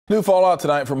New fallout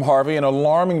tonight from Harvey, an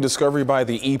alarming discovery by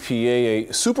the EPA.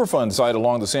 A Superfund site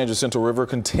along the San Jacinto River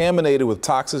contaminated with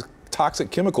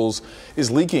toxic chemicals is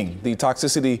leaking. The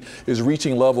toxicity is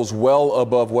reaching levels well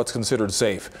above what's considered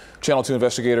safe. Channel 2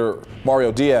 investigator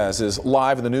Mario Diaz is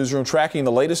live in the newsroom tracking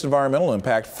the latest environmental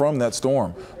impact from that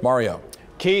storm. Mario.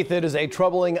 Keith, it is a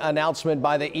troubling announcement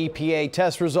by the EPA.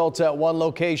 Test results at one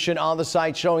location on the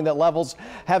site showing that levels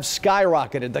have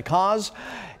skyrocketed. The cause?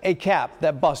 A cap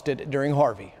that busted during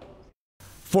Harvey.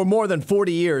 For more than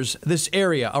 40 years, this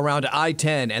area around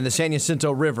I-10 and the San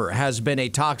Jacinto River has been a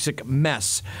toxic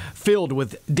mess filled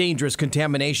with dangerous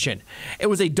contamination. It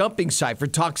was a dumping site for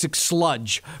toxic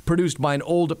sludge produced by an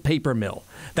old paper mill.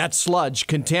 That sludge,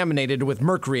 contaminated with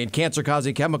mercury and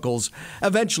cancer-causing chemicals,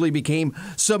 eventually became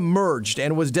submerged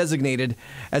and was designated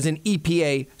as an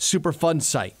EPA Superfund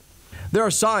site. There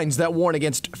are signs that warn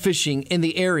against fishing in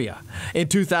the area. In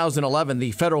 2011,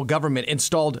 the federal government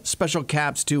installed special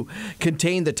caps to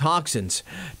contain the toxins.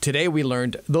 Today, we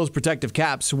learned those protective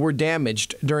caps were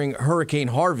damaged during Hurricane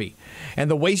Harvey.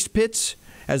 And the waste pits,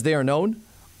 as they are known,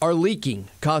 are leaking,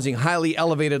 causing highly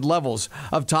elevated levels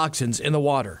of toxins in the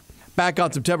water. Back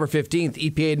on September 15th,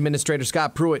 EPA Administrator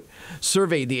Scott Pruitt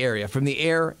surveyed the area from the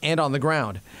air and on the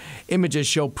ground. Images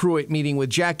show Pruitt meeting with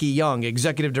Jackie Young,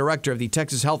 Executive Director of the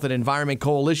Texas Health and Environment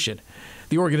Coalition.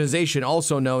 The organization,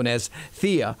 also known as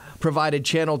THEA, provided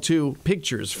Channel 2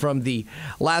 pictures from the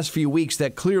last few weeks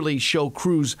that clearly show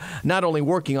crews not only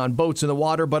working on boats in the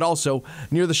water, but also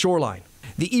near the shoreline.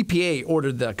 The EPA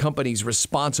ordered the companies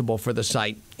responsible for the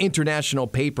site, International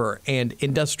Paper and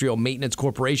Industrial Maintenance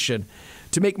Corporation,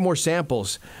 to make more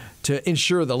samples to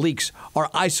ensure the leaks are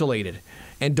isolated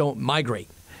and don't migrate.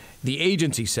 The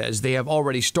agency says they have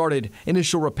already started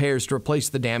initial repairs to replace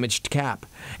the damaged cap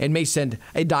and may send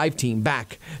a dive team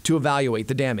back to evaluate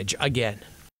the damage again.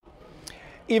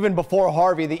 Even before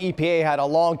Harvey, the EPA had a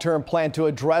long-term plan to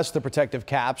address the protective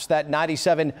caps. That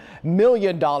 $97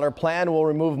 million plan will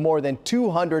remove more than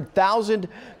 200,000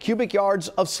 cubic yards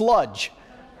of sludge.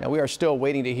 Now, we are still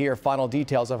waiting to hear final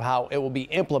details of how it will be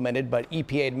implemented, but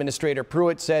EPA Administrator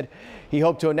Pruitt said he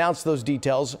hoped to announce those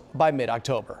details by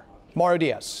mid-October. Mario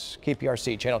Diaz,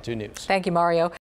 KPRC Channel 2 News. Thank you, Mario.